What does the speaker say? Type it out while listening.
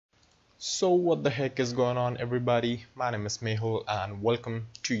So what the heck is going on, everybody? My name is Mehul and welcome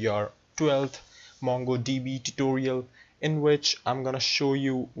to your 12th MongoDB tutorial, in which I'm gonna show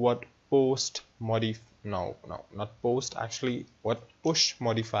you what what push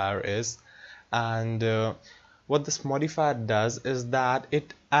modifier is. And what this modifier does is that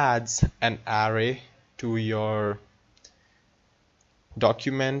it adds an array to your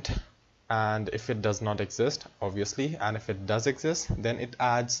document, and if it does not exist, obviously, and if it does exist, then it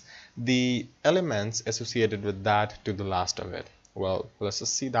adds the elements associated with that to the last of it. Well, let's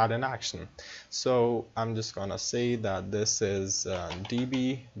just see that in action. So I'm just gonna say that this is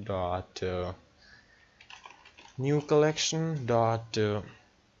db dot new collection dot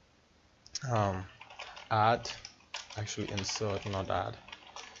add, actually insert, not add,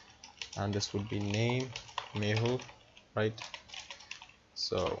 and this would be name Mehul, right?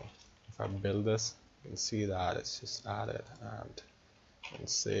 So if I build this, you can see that it's just added, and you can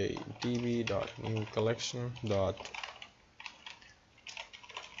say db.newCollection dot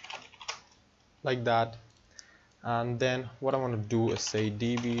like that. And then what I want to do is say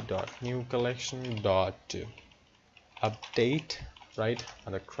db.newCollection dot update, right?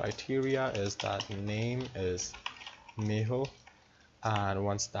 And the criteria is that name is Mehul. And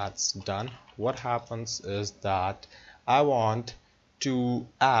once that's done, what happens is that I want to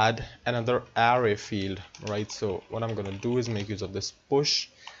add another array field, right? So what I'm gonna do is make use of this push,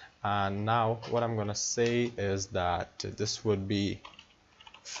 and now what I'm gonna say is that this would be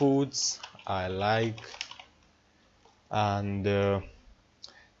foods I like, and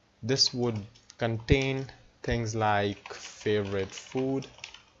this would contain things like favorite food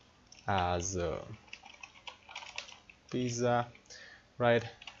as pizza, right?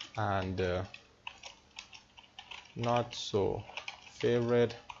 And not so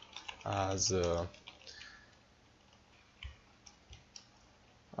favorite as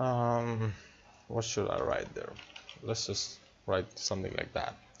what should I write there? Let's just write something like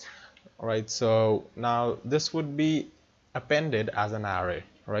that. Alright, so now this would be appended as an array,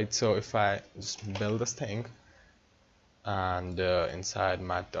 right? So if I just build this thing, and inside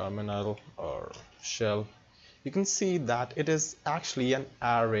my terminal or shell, you can see that it is actually an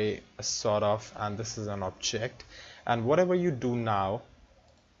array, sort of, and this is an object. And whatever you do now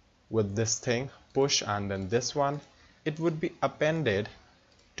with this thing, push, and then this one, it would be appended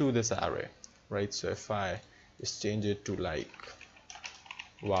to this array, right? So if I just change it to like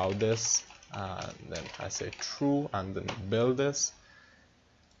wow this, and then I say true, and then build this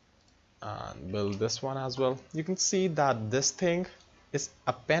and build this one as well, you can see that this thing is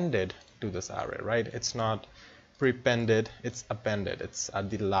appended to this array, right? It's not prepended, it's appended. It's at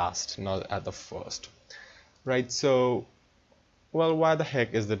the last, not at the first, right? So, well, why the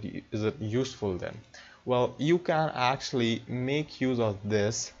heck is it useful then? Well, you can actually make use of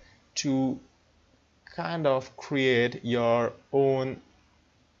this to kind of create your own,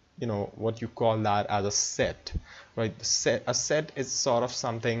 what you call that as a set, right? A set is sort of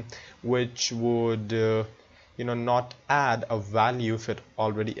something which would not add a value if it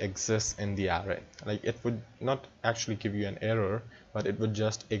already exists in the array. Like, it would not actually give you an error, but it would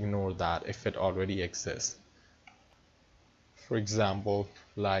just ignore that if it already exists. For example,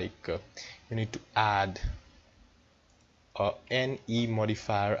 like you need to add a NE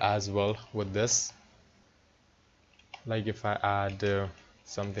modifier as well with this. Like if I add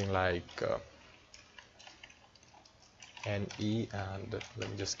something like NE, and let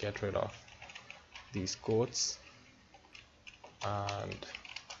me just get rid of these quotes and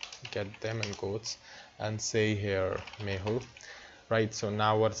get them in quotes, and say here Mehul, right? So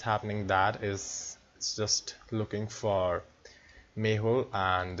now what's happening, that is, it's just looking for Mehul,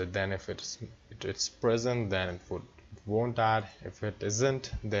 and then if it's present, then it won't add. If it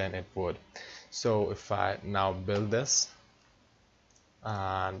isn't, then it would. So if I now build this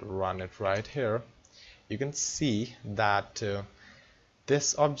and run it right here, you can see that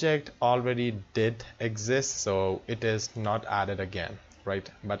this object already did exist, so it is not added again, right?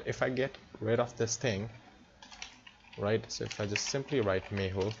 But if I get rid of this thing, right, so if I just simply write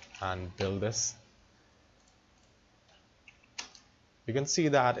Mehul and build this, you can see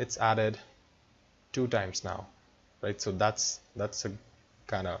that it's added 2 times now, right? So that's a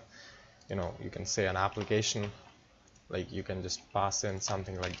kind of, you can say an application. Like, you can just pass in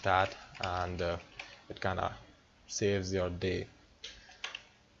something like that, and it kind of saves your day.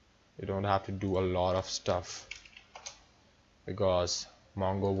 You don't have to do a lot of stuff, because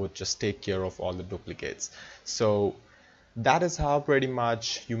Mongo would just take care of all the duplicates. So that is how pretty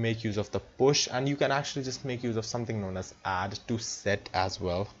much you make use of the push, and you can actually just make use of something known as add to set as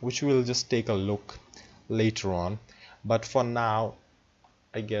well, which we'll just take a look later on. But for now,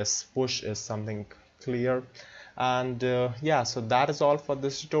 I guess push is something clear. And yeah, so that is all for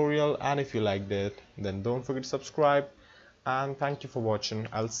this tutorial, and if you liked it, then don't forget to subscribe, and thank you for watching.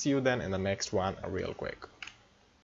 I'll see you then in the next one real quick.